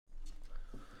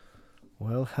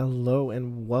Well, hello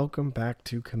and welcome back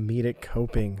to Comedic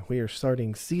Coping. We are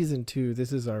starting season 2.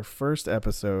 This is our first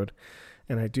episode,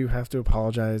 and I do have to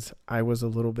apologize. I was a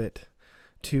little bit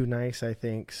too nice, I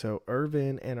think. So,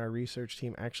 Irvin and our research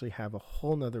team actually have a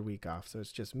whole nother week off. So,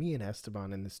 it's just me and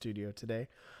Esteban in the studio today.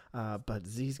 But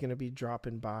Z's going to be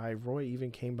dropping by. Roy even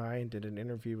came by and did an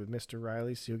interview with Mr.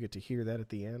 Riley, so you'll get to hear that at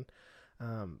the end.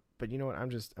 But you know what?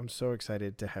 I'm so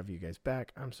excited to have you guys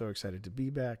back. I'm so excited to be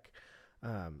back.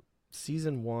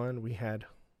 Season 1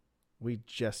 we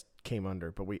just came under,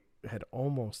 but we had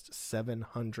almost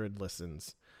 700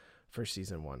 listens for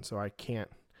season 1, so I can't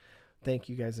thank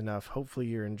you guys enough. Hopefully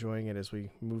you're enjoying it as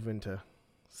we move into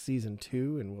season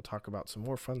 2, and we'll talk about some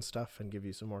more fun stuff and give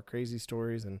you some more crazy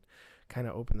stories and kind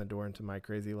of open the door into my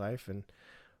crazy life. And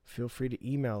feel free to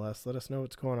email us. Let us know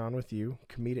what's going on with you.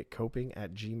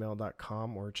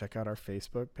 comediccoping@gmail.com, or check out our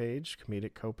Facebook page,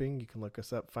 Comedic Coping. You can look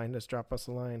us up, find us, drop us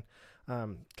a line.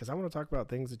 Because I want to talk about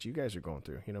things that you guys are going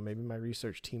through. You know, maybe my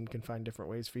research team can find different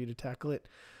ways for you to tackle it.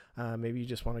 Maybe you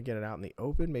just want to get it out in the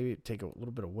open. Maybe take a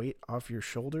little bit of weight off your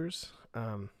shoulders.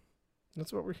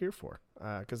 That's what we're here for.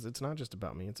 Because it's not just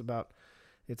about me. It's about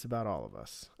all of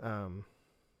us.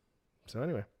 So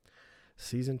anyway,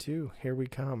 season 2, here we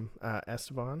come.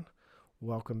 Esteban,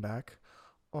 welcome back.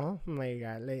 Oh my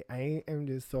God, I am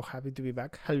just so happy to be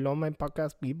back. Hello, my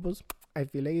podcast peoples. I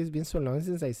feel like it's been so long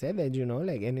since I said that,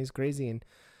 and it's crazy. And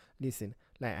listen,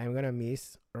 I'm gonna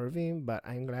miss Irving, but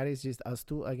I'm glad it's just us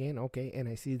two again, okay? And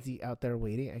I see Z out there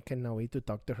waiting. I cannot wait to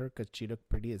talk to her because she looked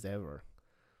pretty as ever.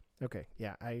 Okay,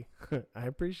 yeah, I I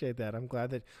appreciate that. I'm glad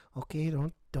that. Okay,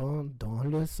 don't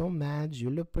look so mad.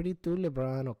 You look pretty too,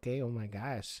 LeBron. Okay, oh my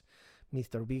gosh,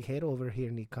 Mr. Big Head over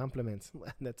here need compliments.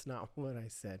 That's not what I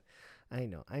said. I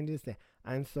know. I'm just saying.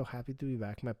 I'm so happy to be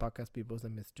back. My podcast people, I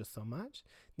missed you so much.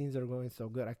 Things are going so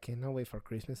good. I cannot wait for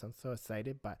Christmas. I'm so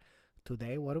excited. But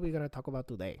today, what are we going to talk about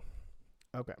today?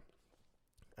 Okay.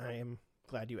 I am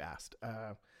glad you asked.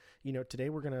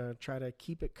 Today we're going to try to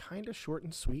keep it kind of short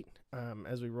and sweet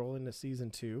as we roll into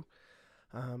season 2.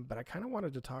 But I kind of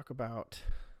wanted to talk about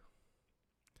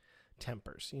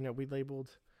tempers. You know, we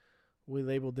labeled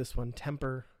this one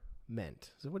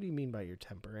temperament. So what do you mean by your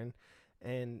temper?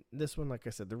 And this one, like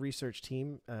I said, the research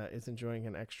team is enjoying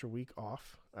an extra week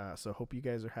off. So hope you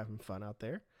guys are having fun out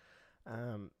there.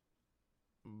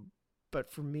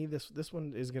 But for me, this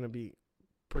one is going to be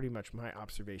pretty much my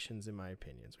observations and my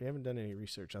opinions. We haven't done any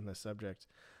research on this subject,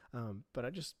 but I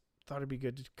just thought it'd be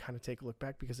good to kind of take a look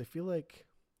back, because I feel like,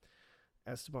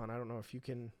 Esteban, I don't know if you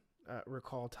can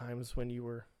recall times when you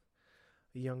were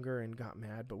younger and got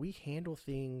mad, but we handle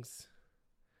things,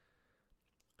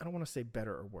 I don't want to say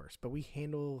better or worse, but we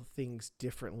handle things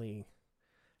differently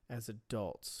as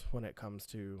adults when it comes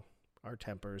to our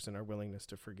tempers and our willingness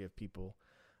to forgive people.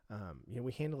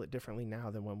 We handle it differently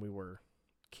now than when we were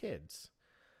kids.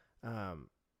 And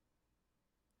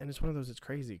it's one of those, it's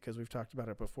crazy because we've talked about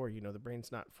it before. You know, the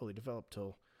brain's not fully developed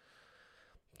till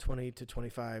 20 to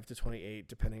 25 to 28,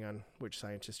 depending on which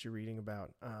scientist you're reading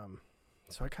about.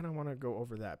 So I kind of want to go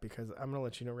over that, because I'm going to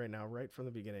let you know right now, right from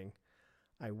the beginning,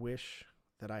 I wish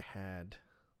that I had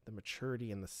the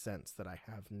maturity and the sense that I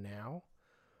have now,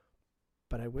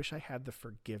 but I wish I had the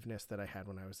forgiveness that I had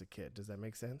when I was a kid. Does that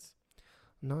make sense?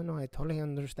 No, I totally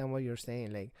understand what you're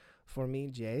saying. Like, for me,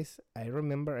 Jace, I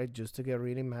remember I used to get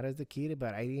really mad as a kid,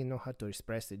 but I didn't know how to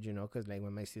express it, because, like,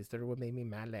 when my sister would make me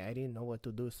mad, like, I didn't know what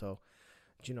to do. So,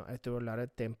 I threw a lot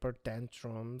of temper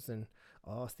tantrums, and,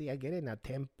 oh, see, I get it now,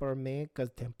 temperament, because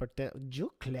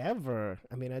you're clever.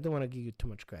 I mean, I don't want to give you too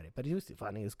much credit, but it was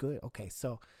funny, it's good. Okay,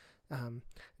 so, like,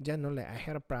 I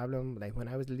had a problem, like, when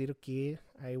I was a little kid,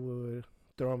 I would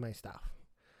throw my stuff.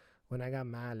 When I got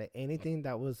mad, like, anything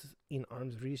that was in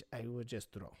arm's reach, I would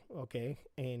just throw, okay?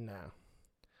 And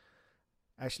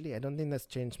actually, I don't think that's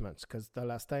changed much, because the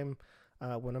last time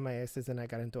one of my exes and I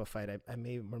got into a fight, I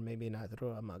may or maybe not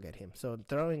throw a mug at him. So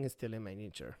throwing is still in my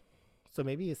nature. So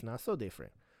maybe it's not so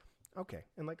different. Okay,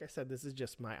 and like I said, this is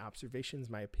just my observations,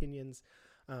 my opinions.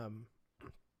 I'm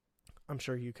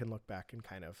sure you can look back and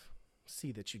kind of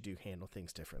see that you do handle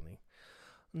things differently.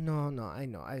 No, I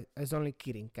know. I was only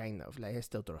kidding, kind of. Like, I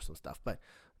still throw some stuff, but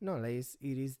no, like,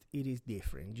 it is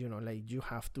different. Like, you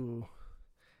have to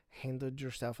handle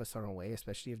yourself a certain way,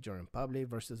 especially if you're in public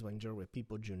versus when you're with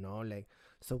people. Like,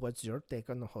 so what's your take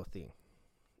on the whole thing?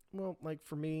 Well, like,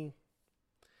 for me,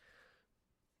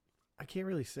 I can't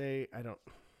really say.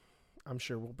 I'm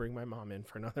sure we'll bring my mom in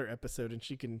for another episode, and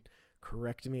she can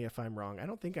correct me if I'm wrong. I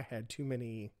don't think I had too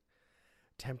many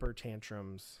temper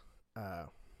tantrums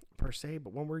per se,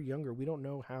 but when we're younger, we don't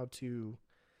know how to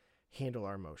handle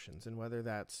our emotions, and whether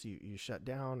that's you shut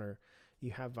down, or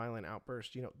you have violent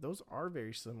outbursts, those are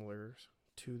very similar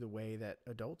to the way that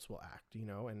adults will act,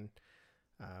 and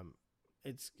um,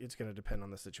 it's going to depend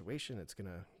on the situation. It's going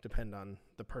to depend on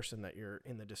the person that you're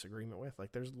in the disagreement with.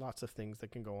 Like, there's lots of things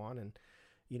that can go on, and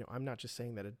I'm not just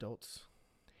saying that adults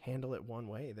handle it one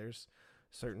way. There's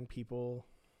certain people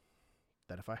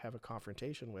that if I have a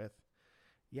confrontation with,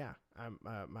 yeah,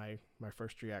 my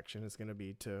first reaction is going to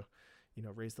be to,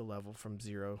 raise the level from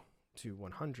 0 to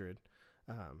 100,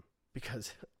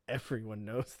 because everyone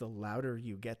knows the louder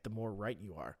you get, the more right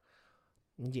you are.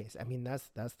 Yes, I mean that's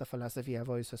the philosophy I've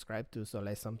always subscribed to. So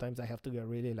like sometimes I have to get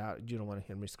really loud. You don't want to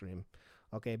hear me scream.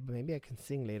 Okay, but maybe I can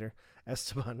sing later.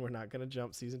 Esteban, we're not gonna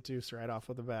jump season 2 right off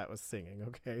of the bat with singing.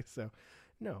 Okay, so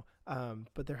no.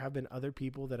 But there have been other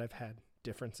people that I've had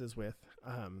differences with,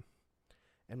 and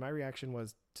my reaction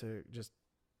was to just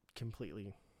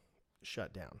completely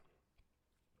shut down.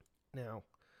 Now,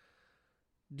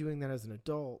 doing that as an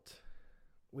adult,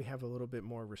 we have a little bit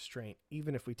more restraint,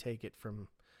 even if we take it from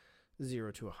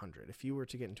 0 to 100. If you were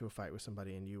to get into a fight with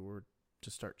somebody and you were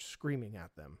to start screaming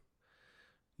at them,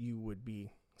 you would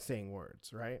be saying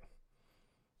words, right?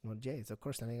 Well, yes, of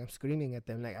course. I'm screaming at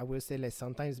them. Like I will say, like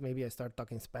sometimes maybe I start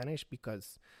talking Spanish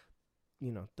because,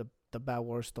 the bad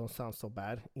words don't sound so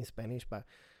bad in Spanish, but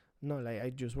no, like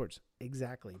I use words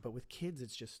exactly. But with kids,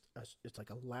 it's just it's like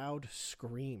a loud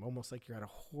scream, almost like you're at a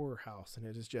horror house, and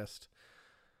it is just.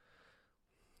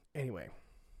 Anyway,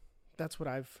 that's what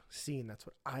I've seen. That's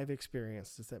what I've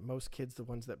experienced. Is that most kids, the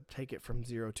ones that take it from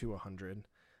 0 to 100,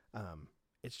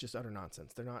 it's just utter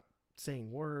nonsense. They're not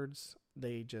saying words.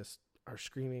 They just are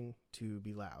screaming to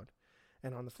be loud.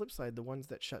 And on the flip side, the ones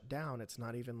that shut down, it's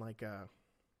not even like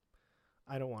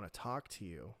I don't want to talk to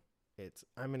you. It's,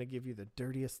 I'm going to give you the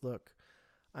dirtiest look.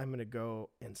 I'm going to go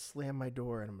and slam my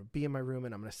door, and I'm going to be in my room,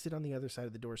 and I'm going to sit on the other side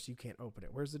of the door so you can't open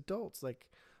it. Whereas adults, like,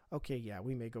 okay, yeah,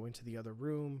 we may go into the other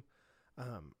room,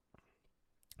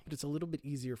 but it's a little bit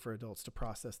easier for adults to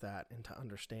process that and to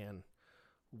understand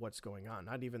what's going on.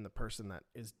 Not even the person that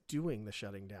is doing the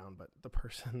shutting down, but the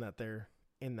person that they're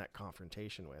in that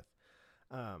confrontation with.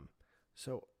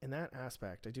 So in that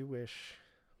aspect, I do wish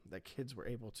that kids were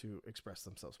able to express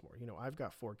themselves more. I've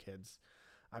got 4 kids.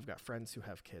 I've got friends who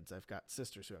have kids. I've got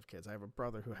sisters who have kids. I have a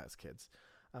brother who has kids.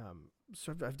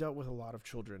 So I've dealt with a lot of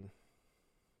children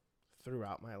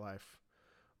throughout my life,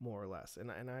 more or less. And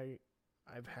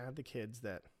I've had the kids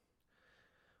that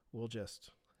will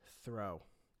just throw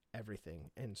everything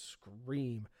and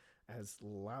scream as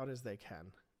loud as they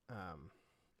can.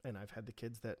 And I've had the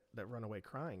kids that run away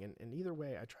crying. And either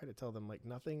way, I try to tell them, like,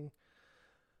 nothing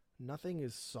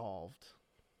is solved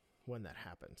when that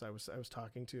happens. I was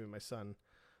talking to my son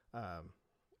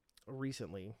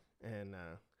recently, and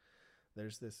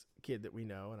there's this kid that we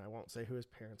know, and I won't say who his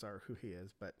parents are or who he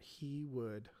is, but he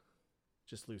would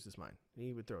just lose his mind.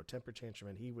 He would throw a temper tantrum,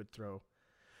 and he would throw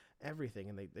everything.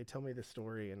 And they tell me this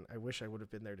story, and I wish I would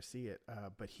have been there to see it,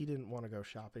 but he didn't want to go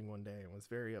shopping one day and was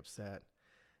very upset,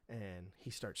 and he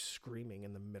starts screaming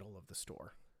in the middle of the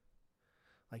store.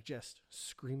 Like, just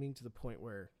screaming to the point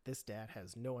where this dad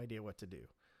has no idea what to do.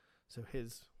 So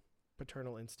his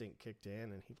paternal instinct kicked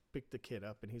in, and he picked the kid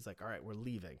up, and he's like, all right, we're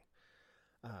leaving.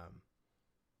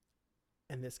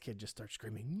 And this kid just starts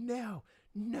screaming,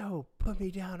 no, put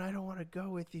me down. I don't want to go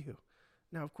with you.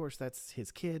 Now, of course, that's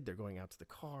his kid. They're going out to the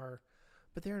car,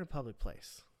 but they're in a public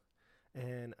place.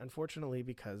 And unfortunately,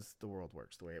 because the world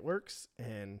works the way it works,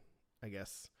 and I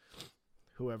guess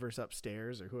whoever's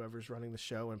upstairs or whoever's running the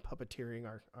show and puppeteering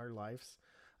our lives,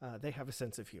 they have a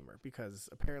sense of humor, because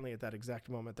apparently at that exact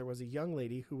moment, there was a young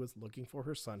lady who was looking for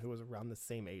her son who was around the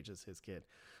same age as his kid.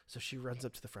 So she runs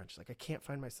up to the front. She's like, I can't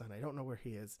find my son. I don't know where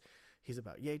he is. He's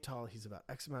about yay tall. He's about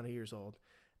X amount of years old.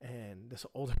 And this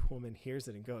older woman hears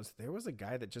it and goes, there was a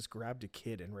guy that just grabbed a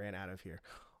kid and ran out of here.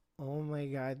 Oh my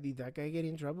God, did that guy get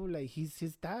in trouble? Like, he's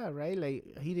his dad, right?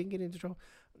 Like, he didn't get into trouble.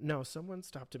 No, someone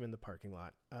stopped him in the parking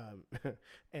lot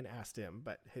and asked him,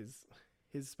 but his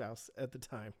spouse at the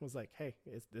time was like, hey,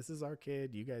 this is our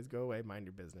kid. You guys go away, mind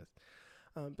your business.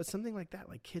 But something like that,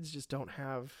 like, kids just don't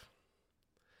have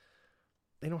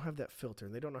that filter,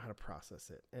 and they don't know how to process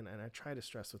it. And I try to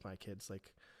stress with my kids,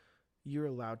 like, you're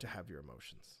allowed to have your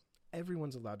emotions.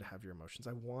 Everyone's allowed to have your emotions.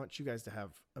 I want you guys to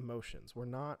have emotions. We're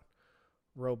not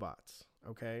robots,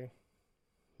 okay?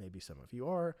 Maybe some of you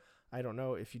are. I don't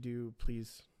know. If you do,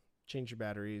 please change your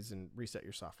batteries and reset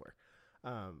your software.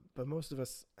 But most of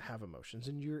us have emotions,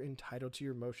 and you're entitled to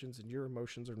your emotions, and your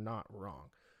emotions are not wrong,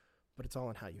 but it's all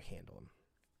in how you handle them.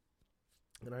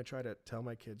 And I try to tell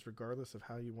my kids, regardless of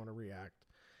how you want to react,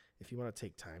 if you want to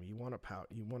take time, you want to pout,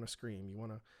 you want to scream, you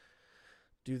want to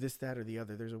do this, that, or the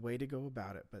other. There's a way to go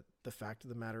about it. But the fact of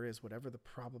the matter is, whatever the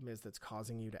problem is that's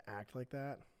causing you to act like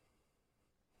that,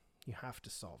 you have to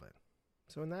solve it.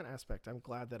 So in that aspect, I'm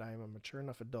glad that I am a mature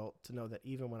enough adult to know that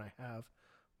even when I have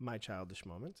my childish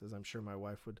moments, as I'm sure my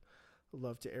wife would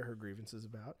love to air her grievances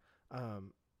about,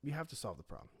 you have to solve the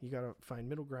problem. You got to find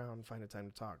middle ground, find a time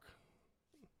to talk,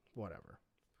 whatever.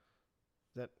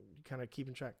 Is that kind of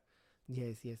keeping track?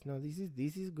 Yes, yes. No,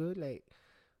 this is good. Like,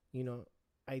 you know,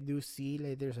 I do see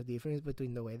like there's a difference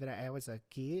between the way that I was a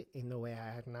kid and the way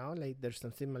I act now. Like, there's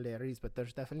some similarities, but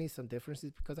there's definitely some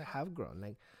differences because I have grown.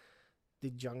 Like,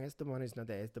 the youngest one is not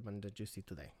the one that you see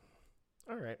today.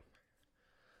 All right.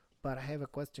 But I have a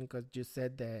question because you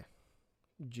said that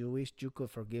you wish you could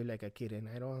forgive like a kid, and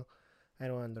I don't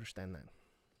understand that.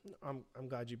 I'm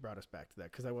glad you brought us back to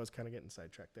that because I was kind of getting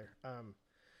sidetracked there.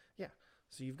 Yeah.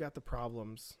 So you've got the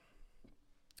problems.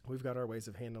 We've got our ways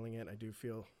of handling it. I do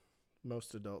feel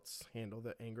most adults handle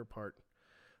the anger part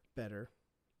better.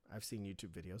 I've seen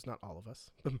YouTube videos, not all of us,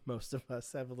 but most of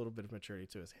us have a little bit of maturity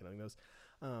to us handling those.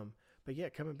 But yeah,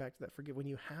 coming back to that, forget when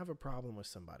you have a problem with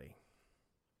somebody,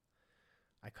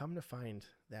 I come to find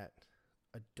that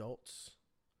adults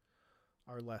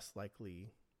are less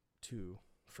likely to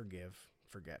forgive,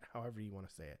 forget, however you want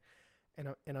to say it.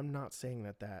 And I'm not saying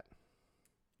that that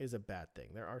is a bad thing.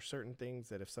 There are certain things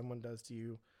that if someone does to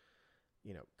you,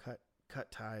 you know,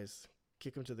 cut ties,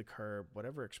 kick them to the curb,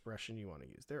 whatever expression you want to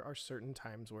use. There are certain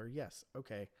times where, yes,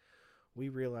 okay, we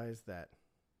realize that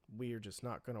we are just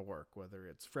not going to work, whether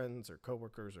it's friends or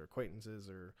coworkers or acquaintances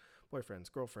or boyfriends,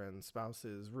 girlfriends,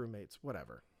 spouses, roommates,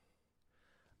 whatever.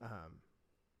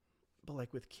 But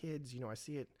like with kids, you know, I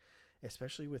see it,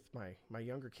 especially with my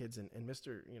younger kids and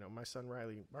Mr. You know, my son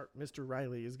Riley, Mr.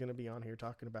 Riley is going to be on here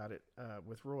talking about it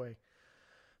with Roy.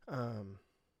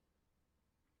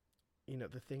 You know,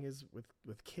 the thing is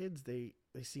with kids, they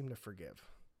seem to forgive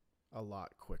a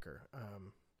lot quicker.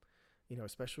 You know,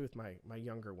 especially with my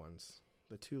younger ones,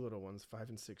 the two little ones, 5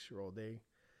 and 6 year old,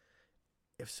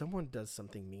 if someone does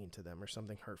something mean to them or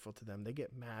something hurtful to them, they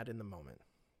get mad in the moment.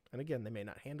 And again, they may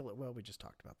not handle it well. We just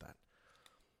talked about that.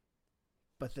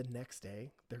 But the next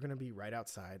day, they're going to be right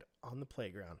outside on the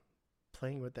playground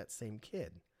playing with that same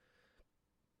kid.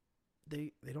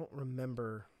 They don't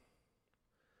remember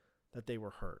that they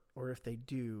were hurt. Or if they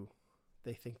do,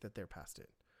 they think that they're past it.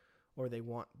 Or they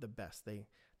want the best. They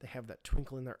have that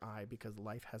twinkle in their eye because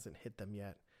life hasn't hit them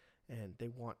yet. And they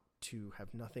want to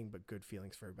have nothing but good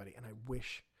feelings for everybody. And I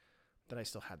wish that I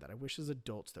still had that. I wish as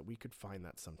adults that we could find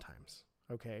that sometimes.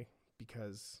 Okay?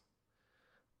 Because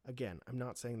again, I'm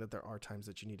not saying that there are times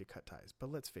that you need to cut ties,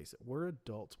 but let's face it, we're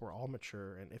adults, we're all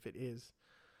mature, and if it is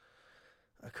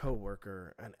a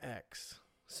coworker, an ex,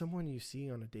 someone you see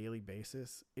on a daily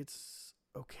basis, it's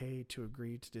okay to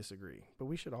agree to disagree, but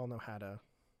we should all know how to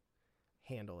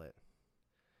handle it,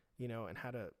 you know, and how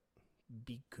to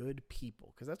be good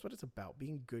people, because that's what it's about,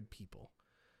 being good people.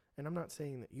 And I'm not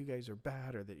saying that you guys are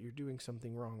bad or that you're doing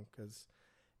something wrong, because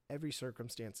every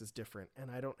circumstance is different,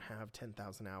 and I don't have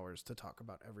 10,000 hours to talk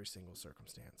about every single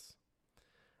circumstance.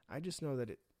 I just know that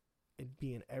it'd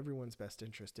be in everyone's best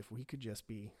interest if we could just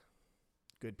be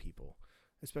good people,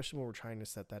 especially when we're trying to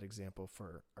set that example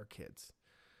for our kids.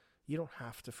 You don't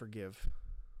have to forgive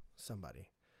somebody,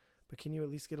 but can you at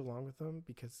least get along with them?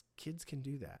 Because kids can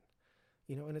do that,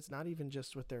 you know, and it's not even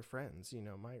just with their friends. You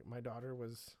know, my daughter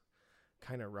was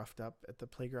kind of roughed up at the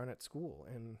playground at school,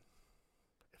 and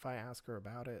if I ask her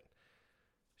about it,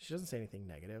 she doesn't say anything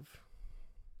negative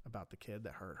about the kid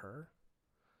that hurt her,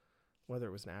 whether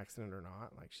it was an accident or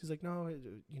not. Like, she's like, no,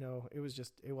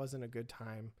 it wasn't a good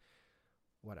time,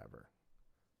 whatever.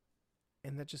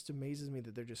 And that just amazes me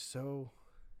that they're just so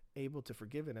able to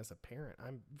forgive it. As a parent,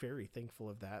 I'm very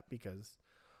thankful of that, because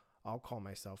I'll call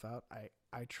myself out.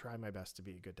 I try my best to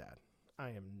be a good dad. I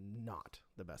am not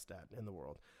the best dad in the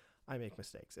world. I make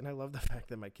mistakes, and I love the fact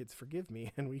that my kids forgive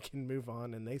me and we can move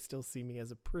on, and they still see me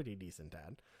as a pretty decent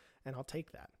dad, and I'll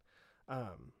take that.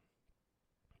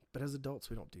 But as adults,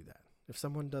 we don't do that. If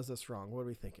someone does us wrong, what are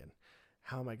we thinking?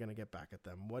 How am I going to get back at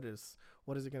them? What is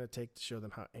it going to take to show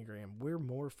them how angry I am? We're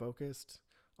more focused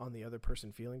on the other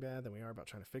person feeling bad than we are about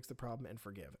trying to fix the problem and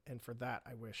forgive. And for that,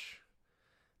 I wish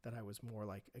that I was more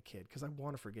like a kid, because I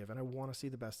want to forgive and I want to see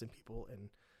the best in people. And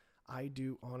I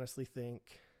do honestly think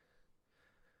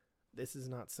this is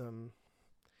not some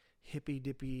hippy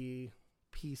dippy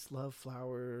peace, love,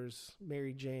 flowers,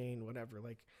 Mary Jane, whatever.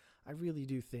 Like, I really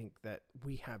do think that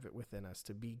we have it within us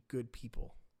to be good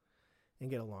people and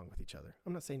get along with each other.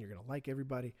 I'm not saying you're going to like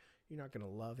everybody. You're not going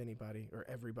to love anybody or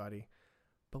everybody,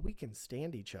 but we can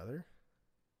stand each other.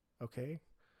 Okay.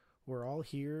 We're all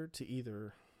here to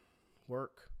either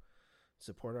work,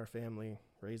 support our family,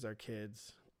 raise our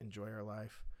kids, enjoy our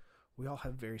life. We all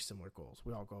have very similar goals.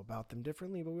 We all go about them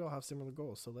differently, but we all have similar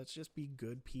goals. So let's just be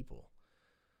good people.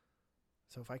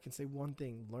 So if I can say one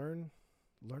thing, learn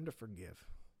to forgive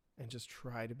and just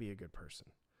try to be a good person.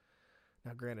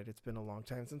 Now, granted, it's been a long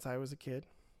time since I was a kid.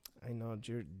 I know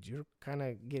you're kind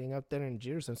of getting up there in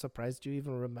years. I'm surprised you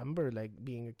even remember like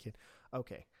being a kid.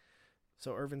 Okay,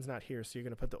 so Irvin's not here, so you're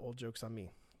gonna put the old jokes on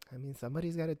me. I mean,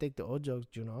 somebody's got to take the old jokes,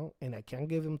 and I can't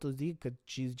give him to Z because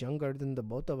she's younger than the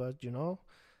both of us,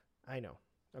 I know.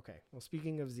 Okay, well,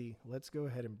 speaking of Z, let's go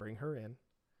ahead and bring her in.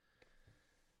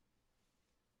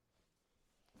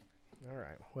 All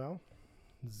right, well,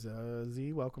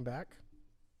 Z, welcome back.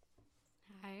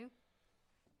 Hi.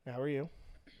 How are you?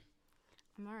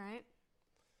 I'm all right.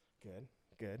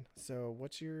 Good. So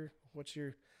what's your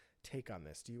take on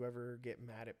this? Do you ever get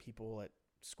mad at people at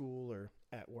school or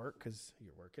at work because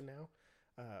you're working now,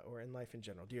 or in life in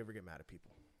general? Do you ever get mad at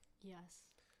people? Yes.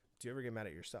 Do you ever get mad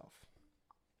at yourself?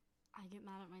 I get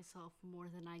mad at myself more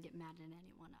than I get mad at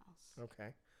anyone else.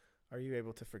 Okay. Are you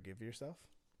able to forgive yourself?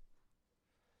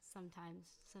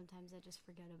 Sometimes I just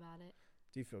forget about it.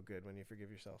 Do you feel good when you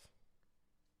forgive yourself?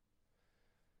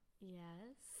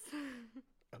 Yes.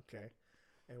 Okay.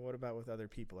 And what about with other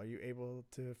people? Are you able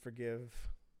to forgive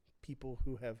people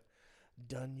who have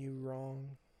done you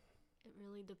wrong? It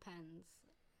really depends.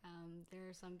 There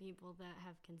are some people that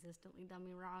have consistently done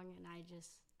me wrong, and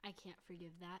I can't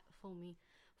forgive that. Fool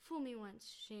me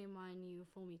once, shame on you.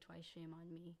 Fool me twice, shame on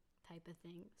me type of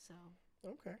thing. So.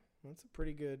 Okay. That's a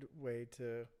pretty good way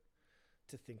to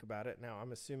think about it. Now,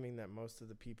 I'm assuming that most of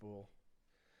the people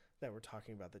that we're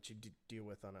talking about that you deal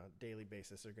with on a daily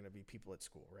basis are going to be people at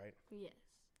school, right? Yes.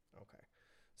 Okay.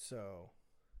 So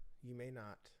you may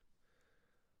not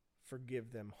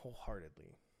forgive them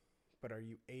wholeheartedly, but are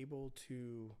you able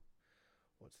to,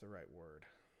 what's the right word?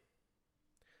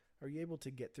 Are you able to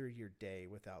get through your day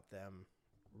without them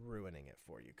ruining it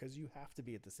for you? Because you have to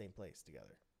be at the same place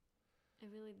together. It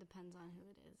really depends on who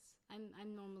it is.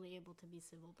 I'm normally able to be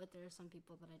civil, but there are some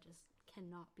people that I just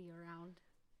cannot be around.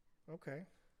 Okay.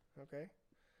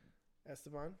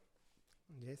 Esteban?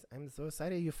 Yes, I'm so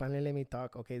excited you finally let me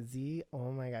talk. Okay, Z,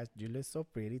 oh my gosh, you look so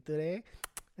pretty today.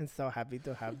 And so happy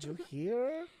to have you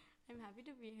here. I'm happy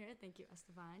to be here. Thank you,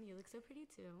 Esteban. You look so pretty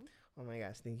too. Oh my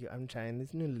gosh, thank you. I'm trying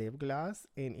this new lip gloss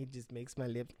and it just makes my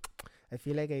lips, I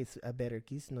feel like it's a better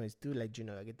kiss noise too. Like,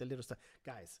 I get the little stuff.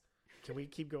 Guys, can we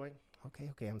keep going?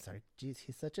 Okay, I'm sorry. Jeez,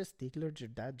 he's such a stickler, your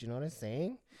dad. Do you know what I'm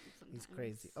saying? Sometimes. He's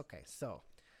crazy. Okay, so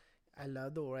I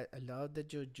love the word. I love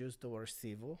that you use the word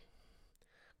civil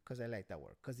because I like that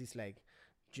word. Because it's like,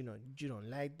 you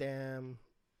don't like them,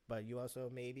 but you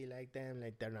also maybe like them.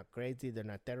 Like, they're not crazy, they're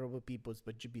not terrible people,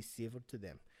 but you be civil to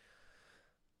them.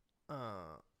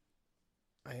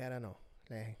 I gotta know.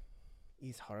 Like,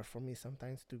 it's hard for me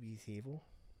sometimes to be civil.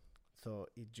 So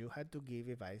if you had to give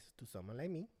advice to someone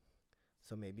like me,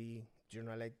 so maybe you're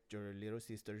not like your little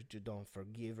sisters, you don't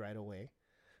forgive right away.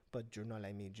 But you're not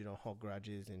like me, you don't hold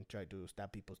grudges and try to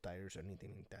stab people's tires or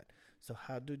anything like that. So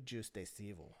how do you stay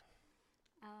civil?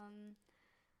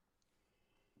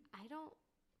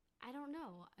 I don't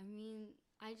know. I mean,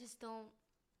 I just don't.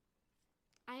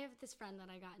 I have this friend that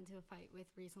I got into a fight with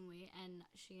recently, and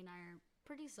she and I are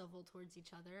pretty civil towards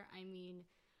each other. I mean,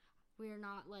 we're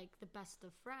not like the best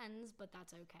of friends, but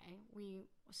that's okay. We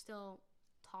still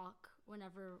talk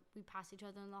whenever we pass each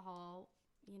other in the hall.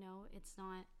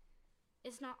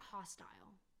 It's not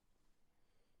hostile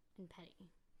and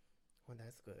petty. Well,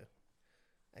 that's good.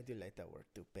 I do like that word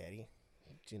too, petty.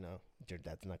 Your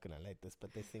dad's not gonna like this,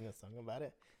 but they sing a song about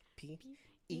it.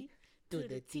 P-E to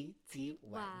the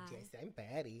T-T-Y. Yes, I'm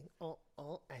petty. Oh,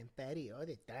 I'm petty all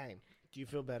the time. Do you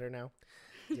feel better now?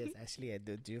 Yes, actually I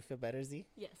do. Do you feel better, Z?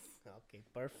 Yes. Okay,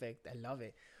 perfect. I love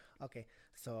it. Okay,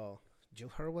 so you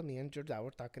heard what me and your dad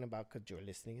were talking about because you're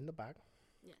listening in the back.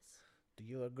 Yes. Do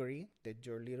you agree that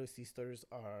your little sisters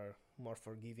are more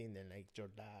forgiving than like your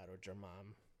dad or your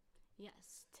mom?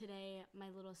 Yes. Today, my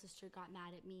little sister got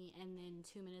mad at me, and then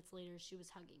 2 minutes later, she was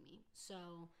hugging me. So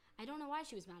I don't know why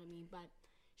she was mad at me, but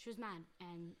she was mad,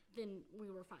 and then we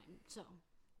were fine. So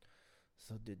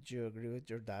did you agree with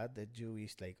your dad that you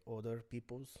is like other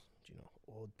people's,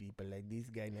 old people like this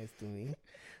guy next to me?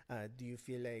 Do you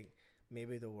feel like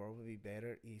maybe the world would be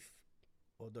better if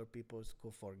other people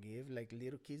could forgive like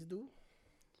little kids do?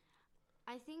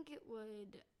 I think it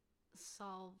would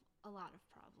solve a lot of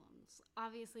problems.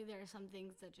 Obviously, there are some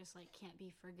things that just like can't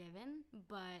be forgiven,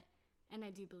 and I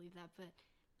do believe that, but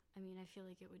I mean, I feel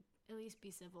like it would at least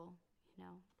be civil,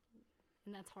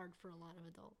 and that's hard for a lot of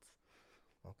adults.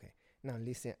 Okay. Now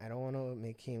listen, I don't want to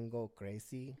make him go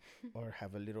crazy or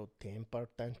have a little temper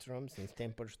tantrum since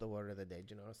temper's the word of the day.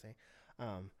 You know what I'm saying?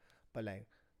 Um, but like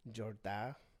your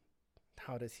dad,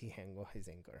 how does he handle his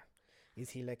anger? Is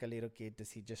he like a little kid?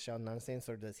 Does he just shout nonsense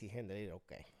or does he handle it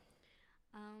okay?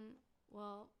 Um,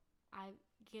 well, I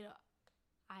get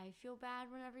I feel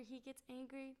bad whenever he gets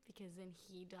angry because then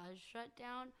he does shut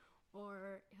down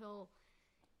or he'll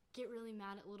get really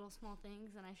mad at little small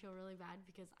things and I feel really bad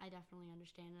because I definitely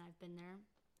understand and I've been there.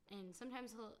 And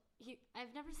sometimes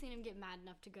I've never seen him get mad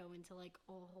enough to go into like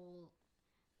a whole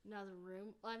another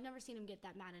room. Well, I've never seen him get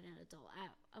that mad at an adult.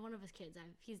 One of his kids,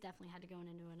 he's definitely had to go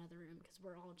into another room because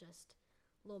we're all just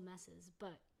little messes.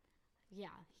 But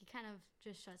yeah, he kind of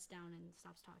just shuts down and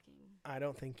stops talking. I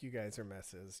don't think you guys are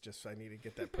messes. Just I need to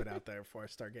get that put out there before I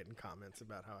start getting comments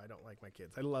about how I don't like my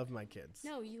kids. I love my kids.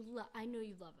 No, I know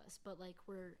you love us, but like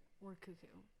we're cuckoo.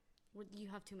 You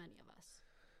have too many of us.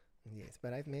 Yes,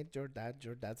 but I've met your dad.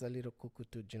 Your dad's a little cuckoo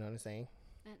too. Do you know what I'm saying?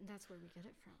 And that's where we get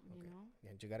it from, Okay. you know?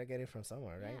 Yeah, you gotta get it from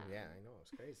somewhere, right? Yeah. Yeah, I know.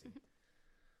 It's crazy.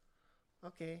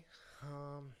 Okay.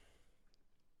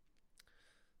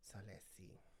 So let's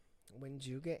see. When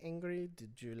you get angry,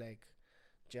 did you like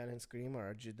yell and scream,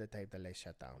 or are you the type that like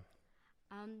shut down?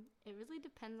 It really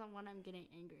depends on what I'm getting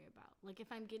angry about. Like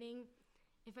if I'm getting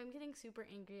super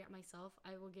angry at myself,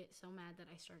 I will get so mad that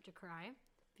I start to cry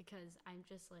because I'm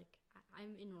just like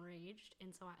I'm enraged,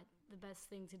 and so the best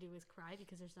thing to do is cry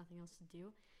because there's nothing else to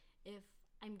do. If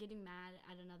I'm getting mad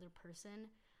at another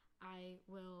person, I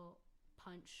will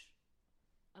punch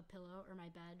a pillow or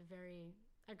my bed very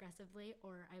aggressively,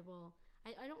 or I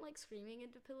don't like screaming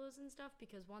into pillows and stuff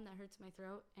because one, that hurts my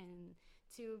throat, and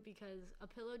two, because a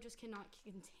pillow just cannot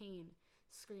contain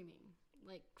screaming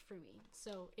like for me.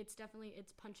 So it's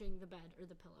punching the bed or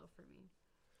the pillow for me.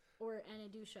 And I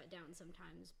do shut down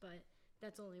sometimes, but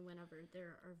that's only whenever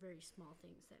there are very small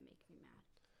things that make me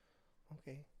mad.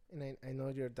 Okay. And I know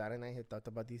your dad and I had talked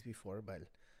about this before, but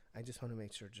I just want to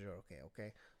make sure you're okay,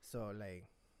 okay? So, like,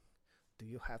 do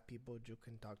you have people you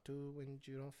can talk to when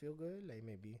you don't feel good? Like,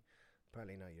 maybe,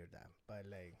 probably not your dad, but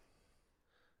like,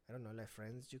 I don't know, like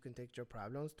friends you can take your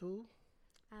problems to?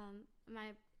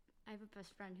 My I have a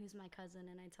best friend who's my cousin,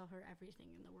 and I tell her everything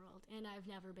in the world, and I've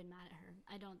never been mad at her.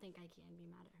 I don't think I can be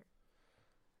mad at her.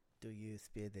 Do you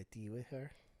spill the tea with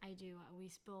her? I do. We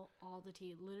spill all the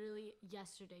tea. Literally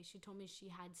yesterday, she told me she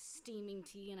had steaming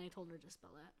tea, and I told her to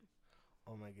spill it.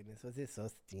 Oh my goodness, was it so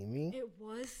steamy? It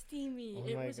was steamy. Oh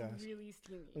It my was gosh. really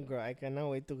steamy. Girl, I cannot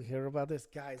wait to hear about this.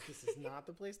 Guys, this is not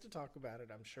the place to talk about it.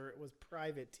 I'm sure it was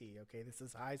private tea, okay? This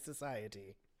is high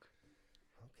society.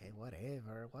 Okay,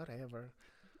 whatever, whatever.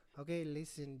 Okay,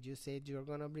 listen, you said you're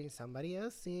gonna bring somebody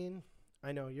else in.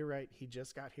 I know, you're right. He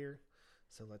just got here.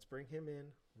 So let's bring him in.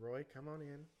 Roy, come on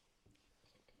in.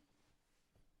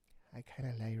 I kind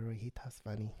of like Roy. He talks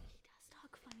funny. He does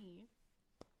talk funny.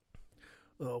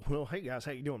 Well, hey guys,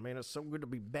 how you doing, man? It's so good to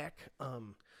be back.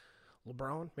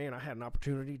 LeBron, man, I had an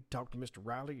opportunity to talk to Mr.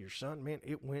 Riley, your son. Man,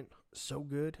 it went so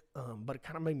good. But it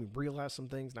kind of made me realize some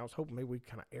things, and I was hoping maybe we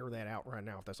kind of air that out right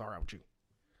now, if that's all right with you.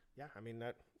 Yeah, I mean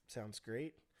that sounds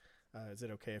great. Is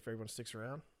it okay if everyone sticks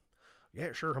around?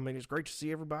 Yeah, sure. I mean, it's great to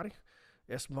see everybody.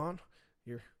 Esteban,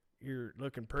 you're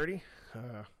looking pretty.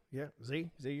 Yeah, Z,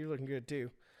 you're looking good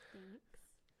too. Thanks.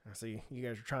 I see you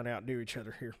guys are trying to outdo each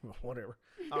other here. Whatever.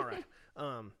 All right.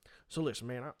 So listen,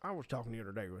 man, I was talking the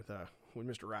other day with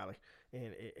Mr. Riley,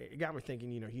 and it got me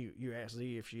thinking. You know, you asked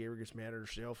Z if she ever gets mad at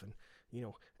herself, and you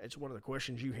know, it's one of the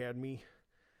questions you had me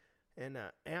and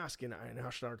ask, and I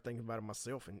started thinking about it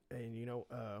myself, and you know,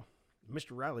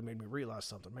 Mr. Riley made me realize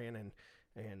something, man,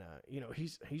 and you know,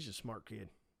 he's a smart kid.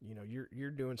 You know,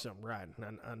 you're doing something right.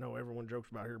 And I know everyone jokes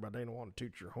about here about they don't want to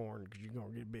toot your horn because you're going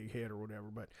to get a big head or whatever.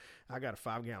 But I got a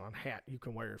 5-gallon hat you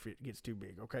can wear if it gets too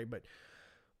big. Okay. But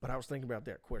I was thinking about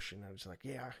that question. I was like,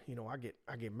 yeah, you know, I get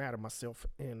mad at myself,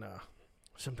 and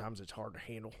sometimes it's hard to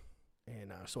handle.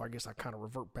 And so I guess I kind of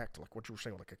revert back to like what you were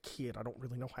saying, like a kid. I don't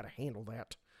really know how to handle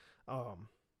that.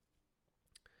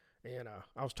 And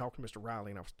I was talking to Mr.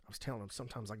 Riley, and I was telling him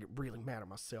sometimes I get really mad at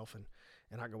myself,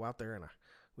 and I go out there and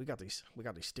we got these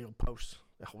steel posts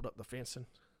that hold up the fencing.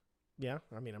 Yeah,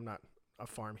 I mean, I'm not a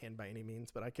farmhand by any means,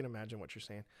 but I can imagine what you're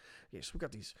saying. Yes, we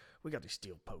got these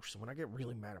steel posts, and when I get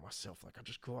really mad at myself, like I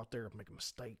just go out there and make a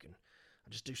mistake, and I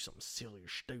just do something silly or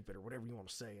stupid or whatever you want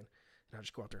to say, and I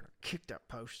just go out there and I kick that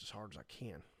post as hard as I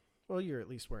can. Well, you're at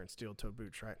least wearing steel-toe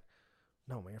boots, right?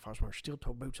 No, man, if I was wearing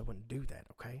steel-toe boots, I wouldn't do that,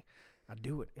 okay? I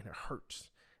do it, and it hurts,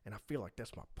 and I feel like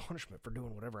that's my punishment for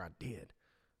doing whatever I did.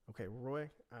 Okay,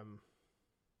 Roy,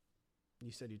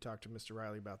 you said you talked to Mr.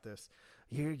 Riley about this.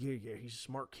 Yeah. He's a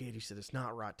smart kid. He said it's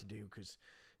not right to do because,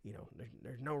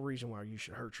 there's no reason why you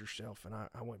should hurt yourself. And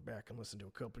I went back and listened to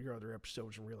a couple of your other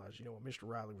episodes and realized, what, Mr.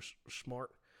 Riley was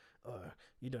smart.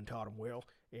 You done taught him well,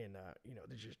 and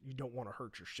you don't want to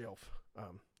hurt yourself.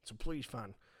 So please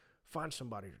find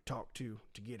somebody to talk to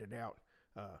get it out.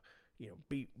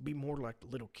 Be more like the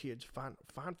little kids. Find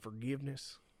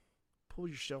forgiveness. Pull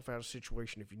yourself out of a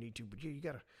situation if you need to, but yeah,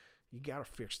 you gotta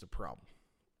fix the problem.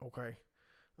 Okay.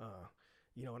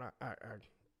 And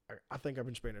I think I've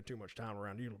been spending too much time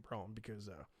around you, LeBron, because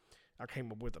I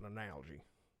came up with an analogy.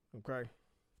 Okay.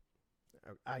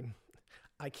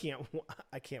 I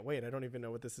can't wait. I don't even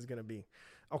know what this is gonna be.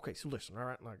 Okay, so listen, all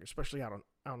right, like especially out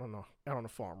on the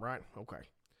farm, right? Okay.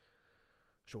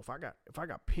 So if I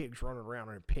got pigs running around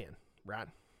in a pen, right?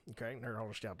 Okay, and they're all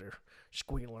just out there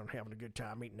squealing and having a good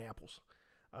time eating apples.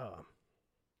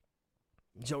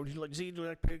 So do you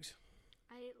like pigs?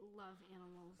 I love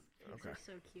animals. Pigs are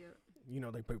so cute.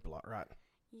 They poop a lot, right?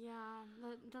 Yeah,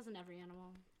 but doesn't every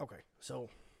animal? Okay, so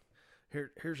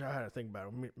here's how I had to think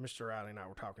about it. Mr. Riley and I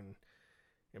were talking,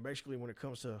 and basically when it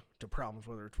comes to problems,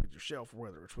 whether it's with yourself or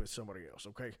whether it's with somebody else,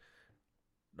 okay,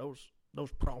 those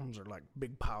problems are like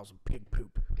big piles of pig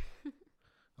poop.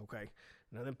 Okay,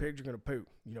 now them pigs are gonna poop.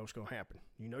 You know what's gonna happen.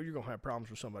 You're gonna have problems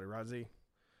with somebody, right, Z?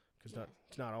 Because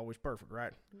it's not always perfect,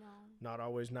 right? No. Not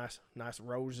always nice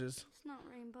roses. It's not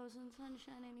rainbows and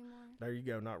sunshine anymore. There you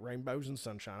go. Not rainbows and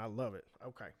sunshine. I love it.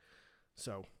 Okay.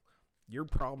 So your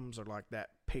problems are like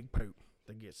that pig poop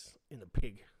that gets in the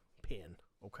pig pen,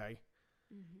 okay?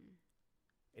 Mm-hmm.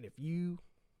 And if you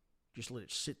just let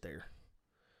it sit there,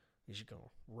 it's just going to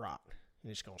rot.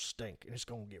 And it's going to stink. And it's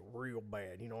going to get real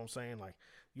bad. You know what I'm saying? Like,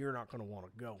 you're not going to want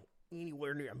to go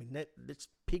anywhere near. I mean, this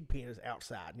pig pen is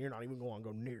outside, and you're not even going to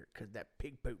go near it because that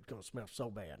pig poop is going to smell so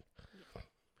bad. Yeah.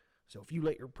 So if you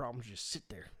let your problems just sit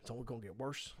there, it's only going to get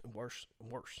worse and worse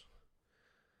and worse.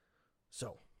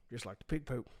 So just like the pig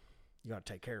poop, you got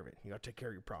to take care of it. You got to take care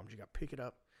of your problems. You got to pick it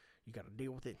up. You got to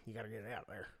deal with it. You got to get it out of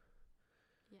there.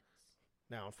 Yes.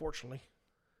 Now, unfortunately,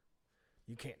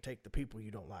 you can't take the people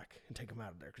you don't like and take them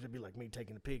out of there, because it'd be like me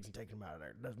taking the pigs and taking them out of there.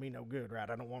 It does me no good, right?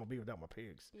 I don't want to be without my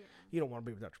pigs. Yeah. You don't want to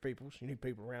be without your peoples. You need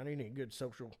people around you. You need a good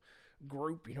social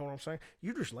group. You know what I'm saying?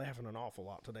 You're just laughing an awful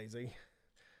lot today, Z.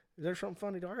 Is there something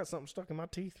funny? I got something stuck in my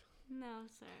teeth? No,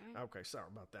 sir. Okay, sorry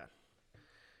about that.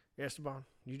 Esteban,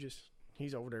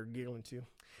 he's over there giggling too.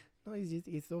 No,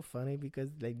 it's so funny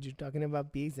because like you're talking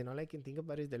about pigs and all I can think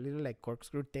about is the little like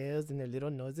corkscrew tails and their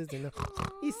little noses and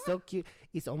it's so cute.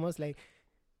 It's almost like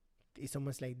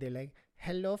they're like,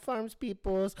 hello farms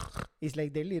peoples. It's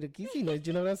like they're little kissy noise.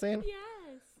 You know what I'm saying?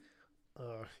 Yes.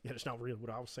 Yeah, that's not really what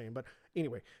I was saying, but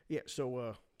anyway, yeah.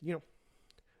 So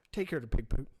take care of the pig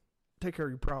poop. Take care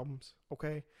of your problems,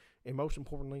 okay? And most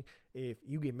importantly, if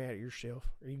you get mad at yourself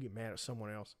or you get mad at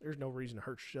someone else, there's no reason to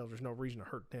hurt yourself. There's no reason to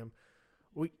hurt them.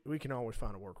 We can always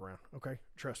find a workaround, okay?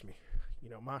 Trust me.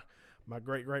 My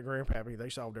great-great-grandpappy, they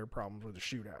solved their problems with a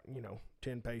shootout.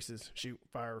 10 paces, shoot,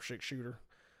 fire, 6-shooter.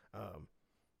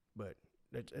 But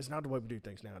it's not the way we do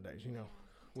things nowadays,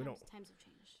 We don't. Times have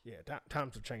changed. Yeah,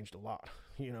 times have changed a lot,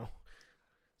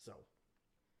 So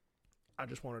I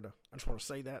just want to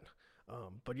say that.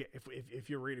 But yeah, if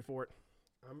you're ready for it,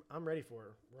 I'm ready for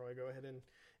it. Roy, go ahead and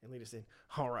lead us in.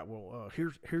 All right. Well,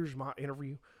 here's my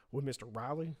interview with Mr.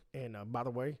 Riley. And by the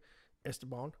way,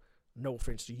 Esteban, no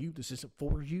offense to you, this isn't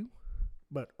for you.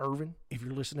 But Irvin, if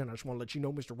you're listening, I just want to let you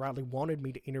know Mr. Riley wanted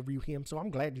me to interview him, so I'm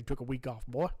glad you took a week off,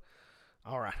 boy.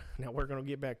 All right. Now we're going to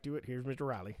get back to it. Here's Mr.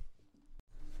 Riley.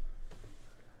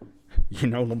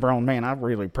 LeBron, man, I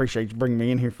really appreciate you bringing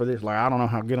me in here for this. Like, I don't know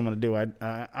how good I'm going to do.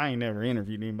 I ain't never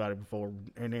interviewed anybody before,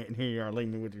 and here you are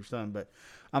leaving me with your son. But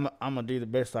I'm going to do the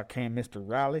best I can, Mr.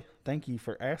 Riley. Thank you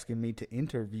for asking me to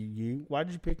interview you. Why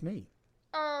did you pick me?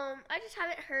 I just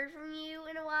haven't heard from you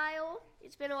in a while.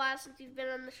 It's been a while since you've been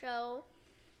on the show.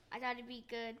 I thought it'd be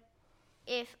good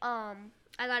if I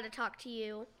got to talk to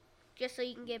you just so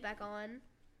you can get back on.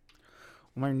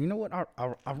 Man, you know what?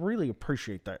 I really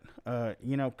appreciate that.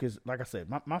 Because like I said,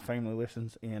 my family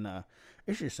listens, and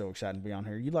it's just so exciting to be on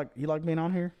here. You like being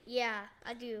on here? Yeah,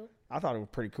 I do. I thought it was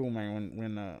pretty cool, man.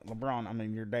 When LeBron, I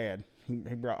mean your dad, he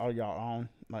brought all y'all on.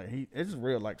 Like it's a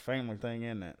real like family thing,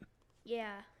 isn't it?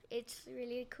 Yeah, it's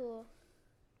really cool.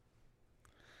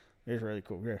 It's really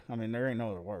cool. Yeah, I mean there ain't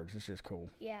no other words. It's just cool.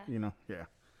 Yeah. Yeah.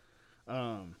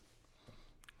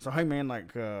 So hey, man,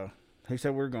 like he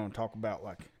said, we're gonna talk about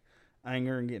like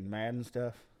anger and getting mad and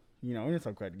stuff. It's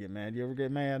okay to get mad. You ever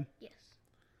get mad? Yes.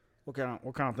 What kind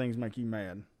of things make you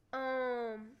mad?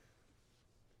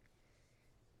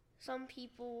 Some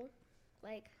people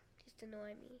like just annoy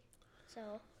me.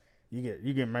 So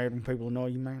you get mad when people annoy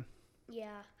you, man?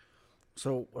 Yeah.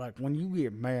 So like when you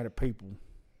get mad at people,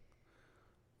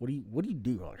 what do you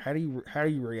do? Like, how do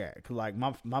you react? 'Cause like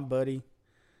my buddy,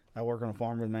 I work on a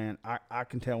farm with, man. I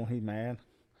can tell when he's mad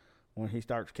when he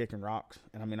starts kicking rocks.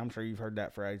 And I mean, I'm sure you've heard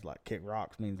that phrase, like kick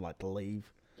rocks means like to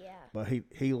leave. Yeah. But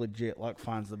he legit like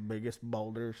finds the biggest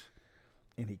boulders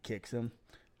and he kicks them.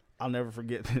 I'll never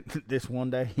forget this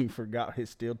one day he forgot his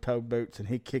steel toe boots and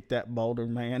he kicked that boulder,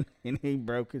 man, and he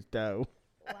broke his toe.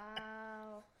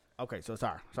 Wow. Okay, so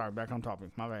sorry, back on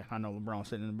topic. My bad. I know LeBron's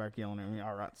sitting in the back yelling at me.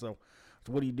 All right, so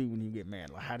what do you do when you get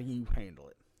mad? Like, how do you handle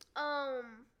it?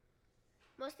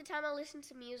 Most of the time I listen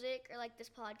to music or like this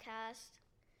podcast.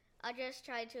 I just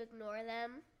try to ignore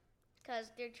them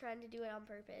because they're trying to do it on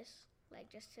purpose,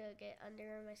 like just to get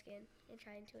under my skin and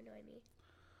trying to annoy me.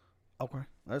 Okay,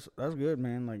 that's good,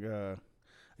 man. Like,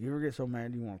 you ever get so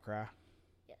mad you want to cry?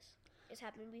 Yes, it's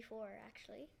happened before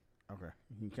actually. Okay,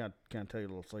 can I tell you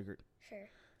a little secret? Sure.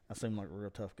 I seem like a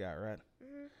real tough guy, right?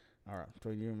 Mhm. All right,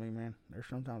 between you and me, man, there's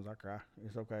sometimes I cry.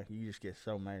 It's okay. You just get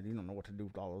so mad. You don't know what to do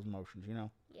with all those emotions, you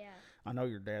know? Yeah. I know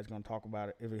your dad's going to talk about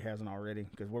it if he hasn't already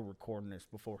because we're recording this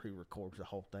before he records the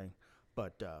whole thing.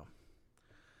 But,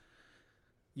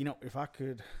 you know, if I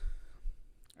could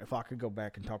go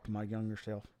back and talk to my younger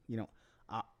self, you know,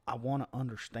 I want to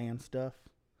understand stuff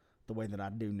the way that I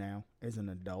do now as an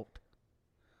adult.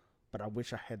 But I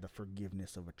wish I had the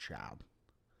forgiveness of a child.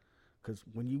 Because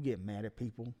when you get mad at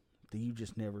people, do you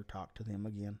just never talk to them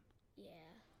again? Yeah.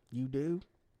 You do?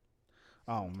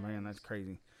 Oh Sometimes. man, that's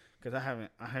crazy. Because I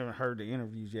haven't heard the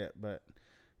interviews yet, but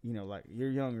you know, like your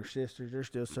younger sisters, they're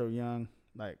still so young.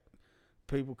 Like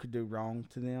people could do wrong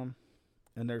to them,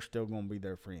 and they're still gonna be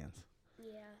their friends.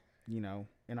 Yeah. You know,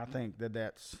 and I think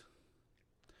that's,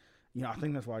 you know, I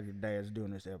think that's why your dad's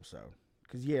doing this episode.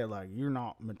 Because, yeah, like, you're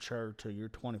not mature till you're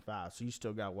 25, so you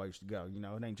still got ways to go. You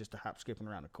know, it ain't just a hop skipping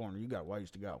around the corner. You got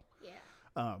ways to go.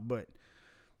 Yeah. But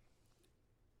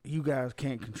you guys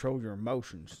can't control your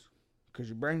emotions because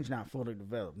your brain's not fully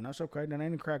developed. And that's okay. That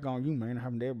ain't a crack on you, man. It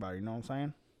happened to everybody. You know what I'm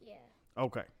saying? Yeah.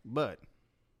 Okay. But,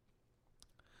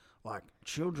 like,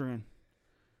 children,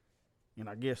 and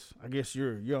I guess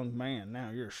you're a young man now.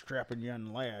 You're a strapping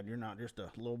young lad. You're not just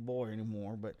a little boy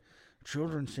anymore. But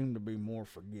children seem to be more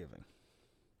forgiving.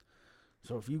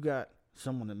 So if you got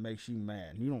someone that makes you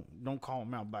mad, you don't call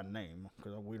them out by name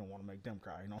because we don't want to make them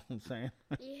cry. You know what I'm saying?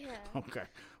 Yeah. Okay.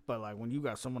 But like when you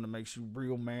got someone that makes you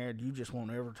real mad, you just won't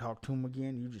ever talk to them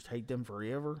again. You just hate them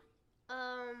forever.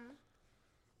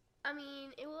 I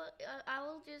mean, it will. I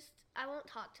won't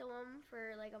talk to them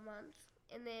for like a month,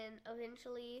 and then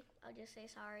eventually I'll just say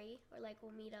sorry, or like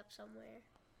we'll meet up somewhere.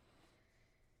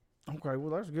 Okay.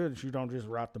 Well, that's good that you don't just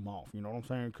write them off. You know what I'm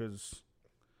saying? Because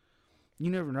you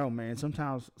never know, man.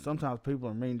 Sometimes people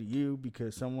are mean to you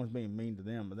because someone's being mean to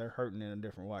them, but they're hurting in a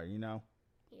different way, you know?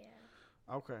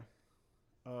 Yeah. Okay.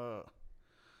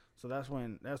 So that's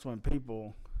when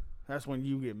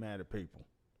you get mad at people.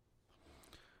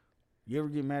 You ever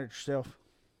get mad at yourself?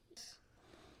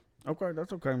 Okay,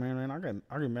 that's okay, man. I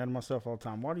get mad at myself all the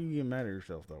time. Why do you get mad at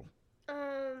yourself though?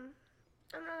 I'm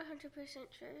not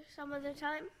 100% sure. Some of the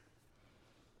time.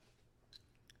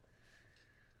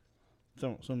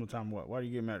 Some of the time, what? Why do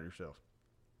you get mad at yourself?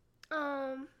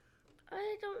 I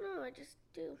don't know. I just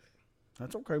do.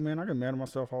 That's okay, man. I get mad at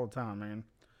myself all the time, man.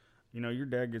 You know, your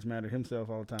dad gets mad at himself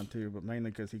all the time too, but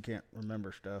mainly because he can't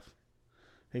remember stuff.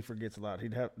 He forgets a lot.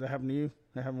 That happen to you?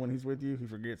 That happen when he's with you? He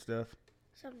forgets stuff.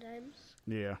 Sometimes.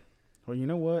 Yeah. Well, you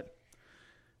know what?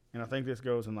 And I think this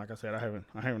goes, and like I said, I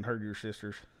haven't heard your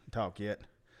sisters talk yet.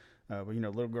 But you know,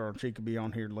 little girl, she could be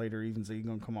on here later. Even Z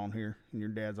gonna come on here, and your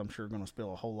dad's, I'm sure, gonna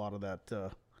spill a whole lot of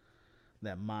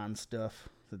that mind stuff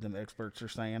that them experts are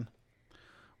saying.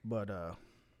 But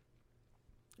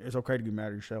it's okay to get mad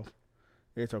at yourself.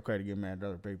 It's okay to get mad at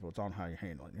other people. It's on how you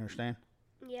handle it. You understand?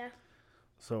 Yeah.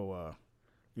 So,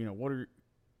 you know,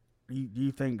 do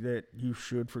you think that you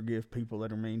should forgive people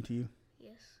that are mean to you?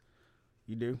 Yes.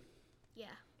 You do?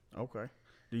 Yeah. Okay.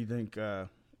 Do you think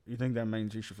that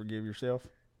means you should forgive yourself?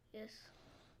 Yes.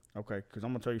 Okay, because I'm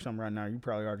going to tell you something right now. You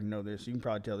probably already know this. You can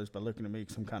probably tell this by looking at me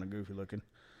because I'm kind of goofy looking.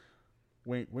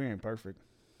 We ain't perfect.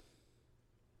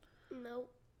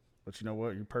 Nope. But you know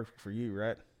what? You're perfect for you,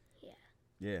 right? Yeah.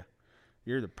 Yeah.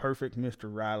 You're the perfect Mr.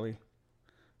 Riley.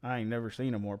 I ain't never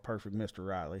seen a more perfect Mr.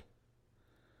 Riley.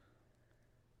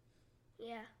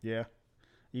 Yeah. Yeah?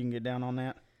 You can get down on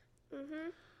that? Mm-hmm.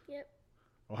 Yep.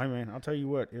 Well, hey, man, I'll tell you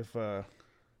what. If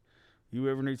you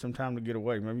ever need some time to get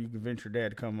away, maybe you can convince your dad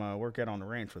to come work out on the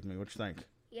ranch with me. What you think?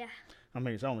 Yeah. I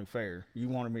mean, it's only fair. You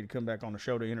wanted me to come back on the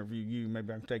show to interview you.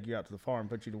 Maybe I can take you out to the farm and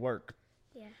put you to work.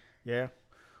 Yeah. Yeah?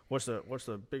 What's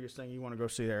the biggest thing you want to go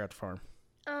see there at the farm?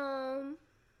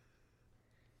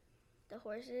 The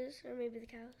horses or maybe the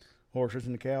cows. Horses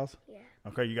and the cows? Yeah.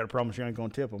 Okay, you got to promise you ain't going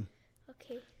to tip them.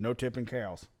 Okay. No tipping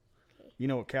cows. Okay. You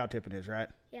know what cow tipping is, right?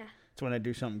 Yeah. It's when they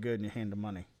do something good and you hand them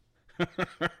money.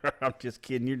 I'm just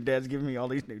kidding. Your dad's giving me all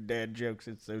these new dad jokes.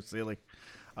 It's so silly.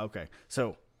 Okay,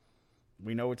 so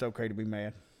we know it's okay to be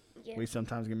mad. Yeah. We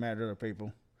sometimes get mad at other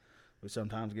people. We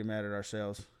sometimes get mad at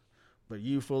ourselves. But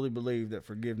you fully believe that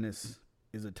forgiveness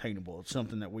is attainable. It's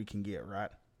something that we can get,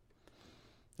 right?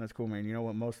 That's cool, man. You know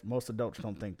what? Most adults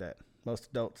don't think that. Most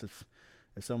adults, if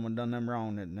someone done them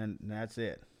wrong, then that's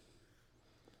it.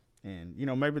 And, you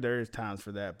know, maybe there is times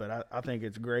for that, but I think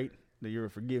it's great that you're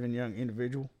a forgiving young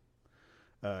individual.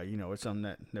 You know, it's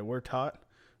something that we're taught.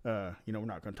 You know, we're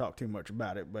not going to talk too much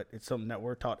about it, but it's something that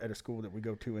we're taught at a school that we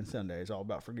go to in Sunday. It's all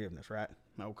about forgiveness, right?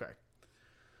 Okay.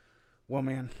 Well,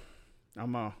 man,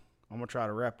 I'm gonna try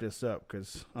to wrap this up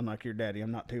because unlike your daddy,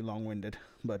 I'm not too long-winded.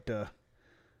 But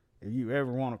if you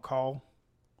ever want to call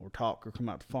or talk or come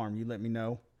out to the farm, you let me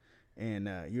know. And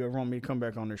you ever want me to come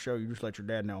back on the show, you just let your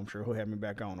dad know. I'm sure he'll have me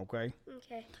back on, okay?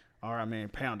 Okay. All right, man,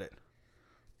 pound it.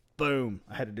 Boom.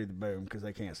 I had to do the boom because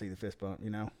they can't see the fist bump, you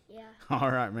know? Yeah.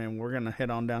 All right, man, we're going to head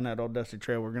on down that old dusty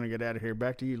trail. We're going to get out of here.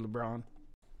 Back to you, LeBron.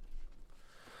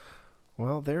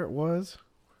 Well, there it was.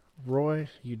 Roy,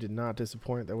 you did not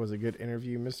disappoint. That was a good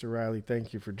interview. Mr. Riley,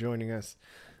 thank you for joining us.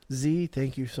 Z,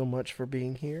 thank you so much for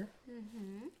being here.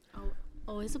 Mm-hmm. Oh,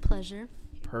 always a pleasure.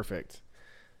 Perfect.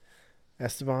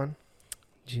 Esteban?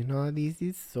 You know, this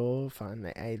is so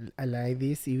fun. I like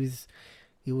this. It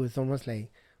was almost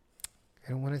like,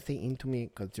 I don't want to say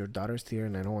intimate because your daughter's here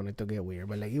and I don't want it to get weird,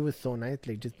 but like it was so nice,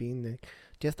 like just being like,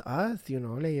 just us, you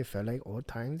know, like it felt like old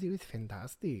times. It was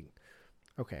fantastic.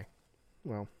 Okay.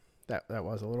 Well, that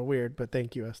was a little weird, but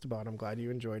thank you, Esteban. I'm glad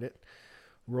you enjoyed it.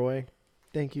 Roy,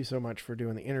 thank you so much for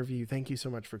doing the interview. Thank you so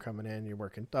much for coming in. You're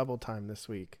working double time this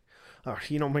week.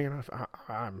 You know, man,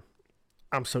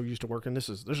 I'm so used to working. This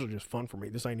is just fun for me.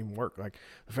 This ain't even work. Like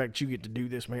the fact that you get to do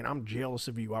this, man, I'm jealous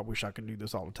of you. I wish I could do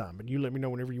this all the time. But you let me know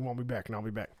whenever you want me back, and I'll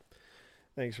be back.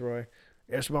 Thanks, Roy.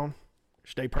 Esteban,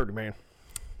 stay pretty, man.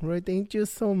 Roy, thank you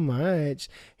so much.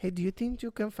 Hey, do you think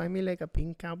you can find me like a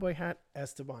pink cowboy hat?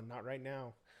 Esteban, not right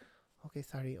now. Okay,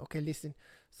 sorry. Okay, listen.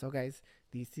 So, guys,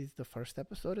 this is the first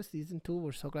episode of season 2.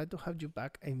 We're so glad to have you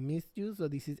back. I missed you. So,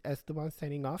 this is Esteban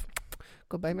signing off.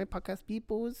 Goodbye, my podcast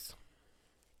peoples.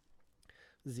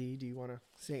 Z, do you want to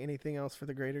say anything else for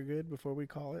the greater good before we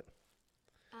call it?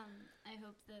 I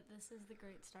hope that this is the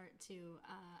great start to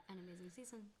an amazing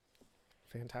season.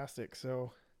 Fantastic.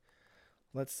 So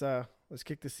let's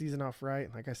kick the season off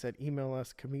right. Like I said, email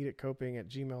us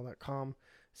comedicoping@gmail.com.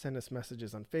 Send us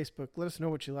messages on Facebook. Let us know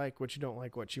what you like, what you don't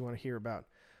like, what you want to hear about,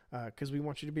 because we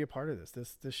want you to be a part of this.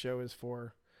 This show is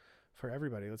for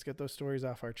everybody. Let's get those stories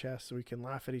off our chest so we can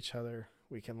laugh at each other.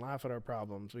 We can laugh at our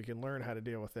problems. We can learn how to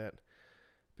deal with it.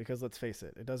 Because let's face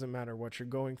it, it doesn't matter what you're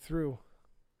going through.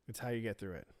 It's how you get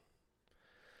through it.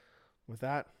 With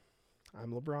that,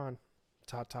 I'm LeBron.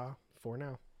 Ta-ta for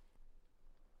now.